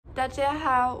大家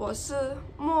好，我是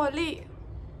茉莉。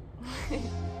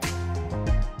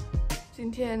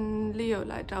今天 Leo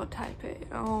来到台北，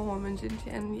然后我们今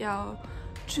天要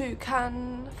去看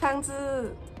房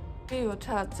子。Leo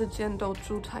他之前都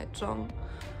住台中，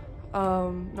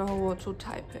然后我住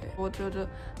台北，我觉得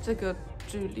这个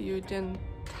距离有点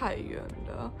太远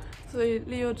了，所以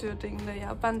Leo 决定了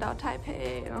要搬到台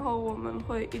北，然后我们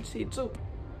会一起住。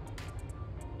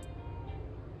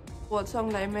我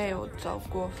从来没有找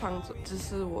过房子，这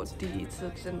是我第一次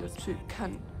真的去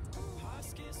看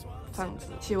房子，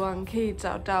希望可以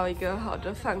找到一个好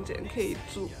的房间可以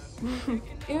住。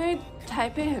因为台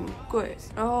北很贵，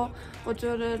然后我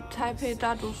觉得台北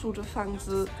大多数的房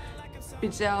子比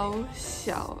较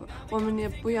小，我们也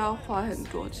不要花很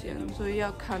多钱，所以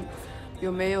要看有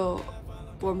没有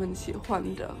我们喜欢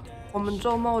的。我们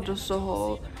周末的时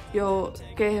候有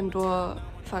给很多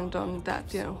房东打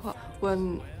电话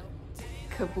问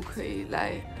可不可以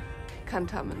来看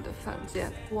他们的房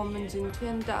间。我们今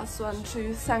天打算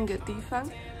去3个地方，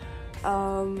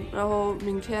然后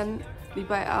明天礼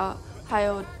拜2还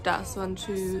有打算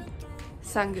去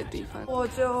3个地方，我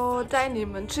就带你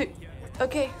们去。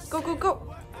OK，go go go！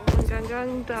 我们刚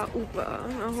刚到Uber，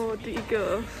然后第一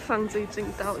个房子已经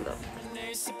到了。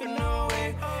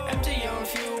Empty on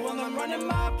fuel while I'm running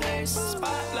my place.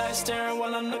 Spotlight staring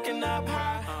while I'm looking up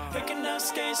high. Picking up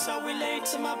skates so we late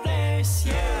to my place.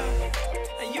 Yeah,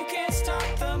 and you can't stop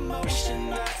the motion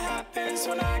that happens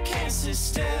when I can't sit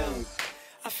still.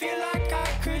 I feel like I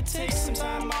could take some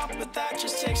time off, but that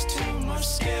just takes too much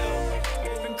skill.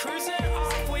 Been cruising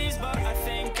off ways, but I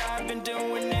think I've been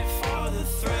doing it for the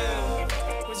thrill.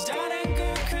 Was down and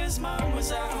good cause mom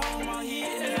was at home while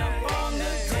heating up on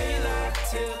the daylight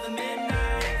till the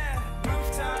midnight.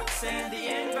 Rooftops and the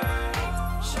invite.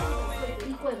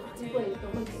 衣柜嘛，衣柜都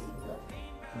会给一个。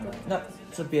那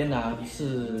这边呢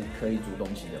是可以煮东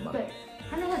西的吗？对，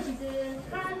它那个其实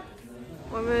它。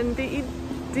我们第一，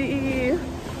左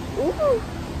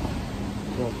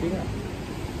边啊，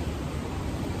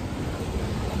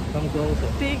刚说什么？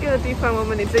第一个地方我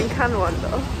们已经看完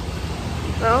了，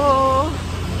然后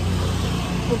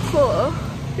不错，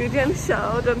有点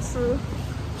小，但是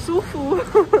舒服。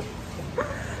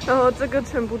然后这个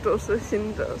全部都是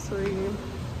新的，所以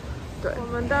对，我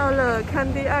们到了看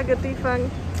第2个地方。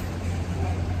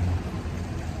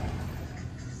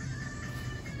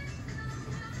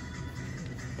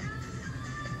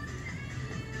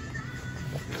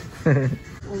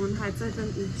我们还在等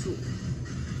屋主。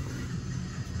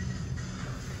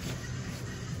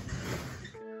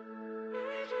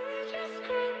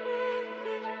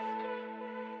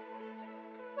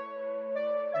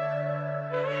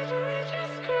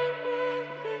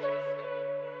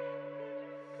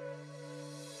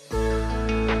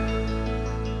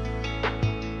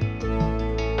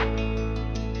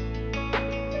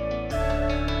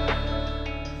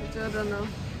你觉得呢？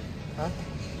啊？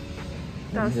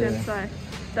到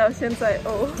现在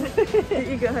哦，第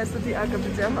1个还是第2个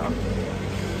比较好？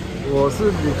我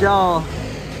是比较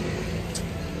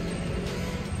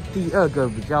第2个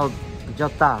比较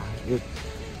大，也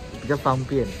比较方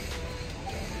便，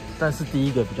但是第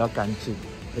1个比较干净，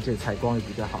而且采光也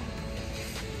比较好。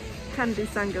看第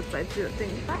3个再决定。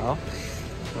好。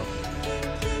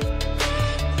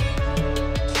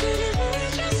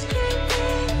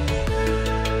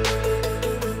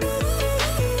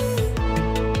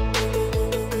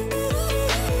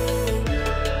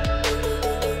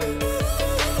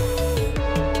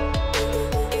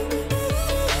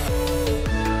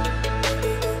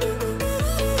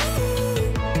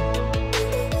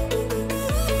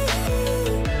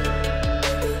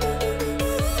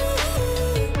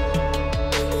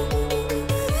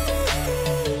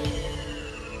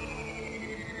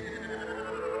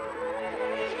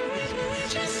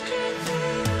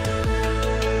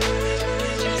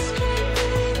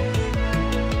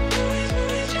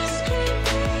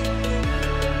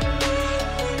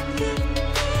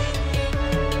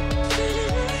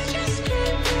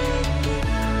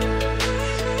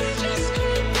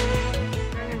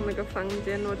房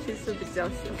间我其实比较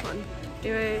喜欢，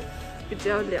因为比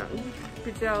较凉，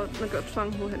比较那个窗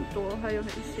户很多，还有很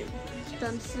新。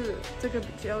但是这个比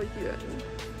较远，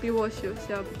比我学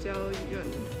校比较远，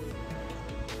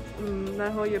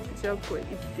然后也比较贵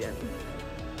一点，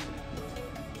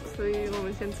所以我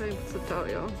们现在不知道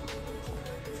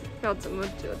要怎么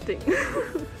决定。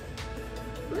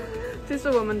其实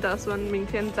我们打算明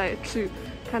天再去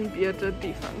看别的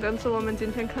地方，但是我们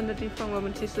今天看的地方，我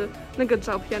们其实那个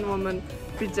照片我们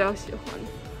比较喜欢，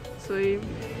所以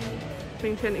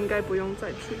明天应该不用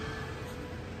再去。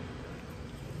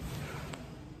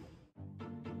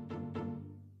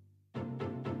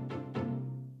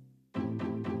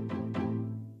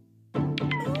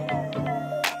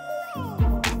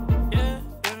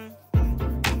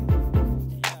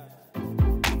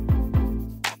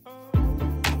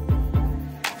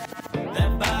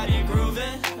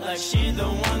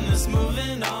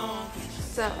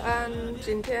早安，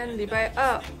今天礼拜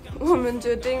二，我们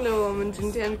决定了，我们今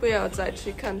天不要再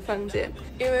去看房间，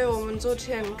因为我们昨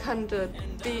天看的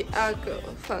第2个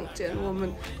房间，我们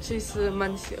其实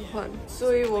蛮喜欢，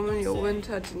所以我们有问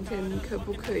他今天可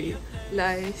不可以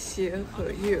来写合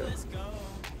约。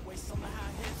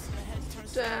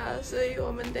对啊，所以我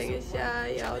们等一下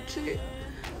要去，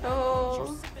然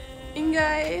后应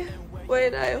该未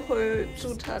来会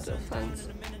住他的房子。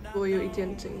我有一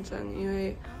点紧张，因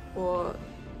为我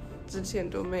之前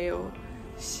都没有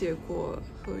写过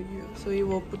合约，所以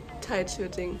我不太确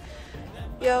定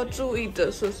要注意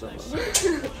的是什么。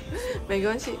没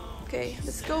关系 ，OK，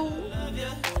 let's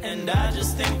go。And I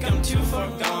just think I'm too far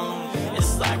gone.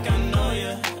 It's like I know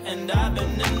you, and I've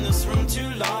been in this room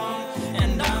too long.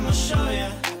 And I'ma show you,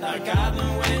 like I've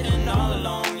been waiting all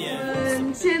along.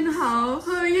 Yeah. 签好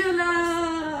合约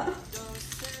了，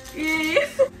耶！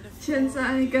现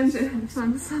在感觉很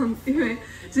放松，因为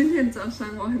今天早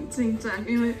上我很紧张，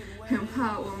因为很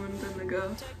怕我们的那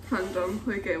个房东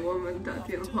会给我们打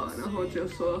电话，然后就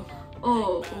说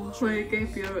哦，我会给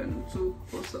别人住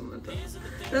或什么的。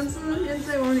但是现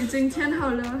在我已经签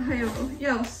好了，还有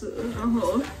钥匙，然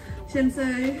后现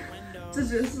在这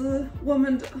就是我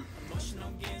们的。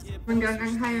我们刚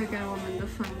刚还有跟我们的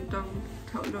房东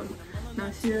讨论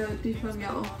哪些地方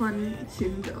要换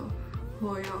新的。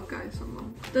或要改什么？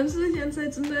但是现在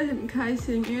真的很开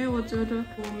心，因为我觉得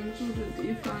我们住的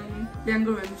地方2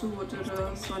个人住，我觉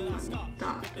得算蛮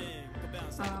大的。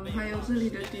还有这里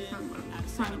的地方蛮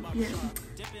方便，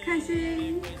开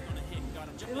心。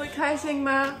你会开心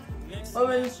吗？我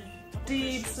们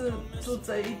第一次住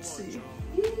在一起。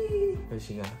开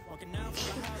心啊！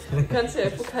看起来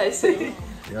不开心。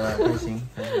有啊，开心，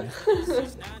开心。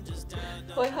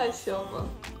会害羞吗？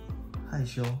害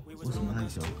羞？为什么害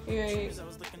羞？因为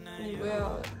你不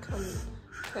要看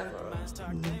camera。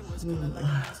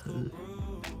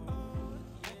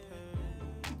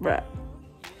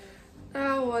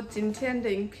那我今天的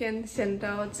影片先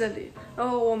到这里，然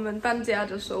后我们搬家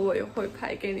的时候我也会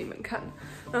拍给你们看，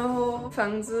然后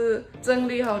房子整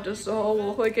理好的时候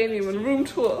我会给你们 room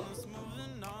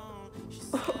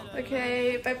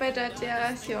tour。OK， 拜拜大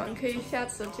家，希望可以下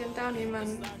次见到你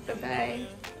们，拜拜。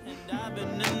I've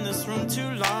been in this room too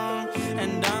long,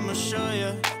 and I'ma show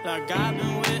you like I've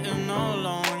been waiting all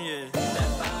along. Yeah.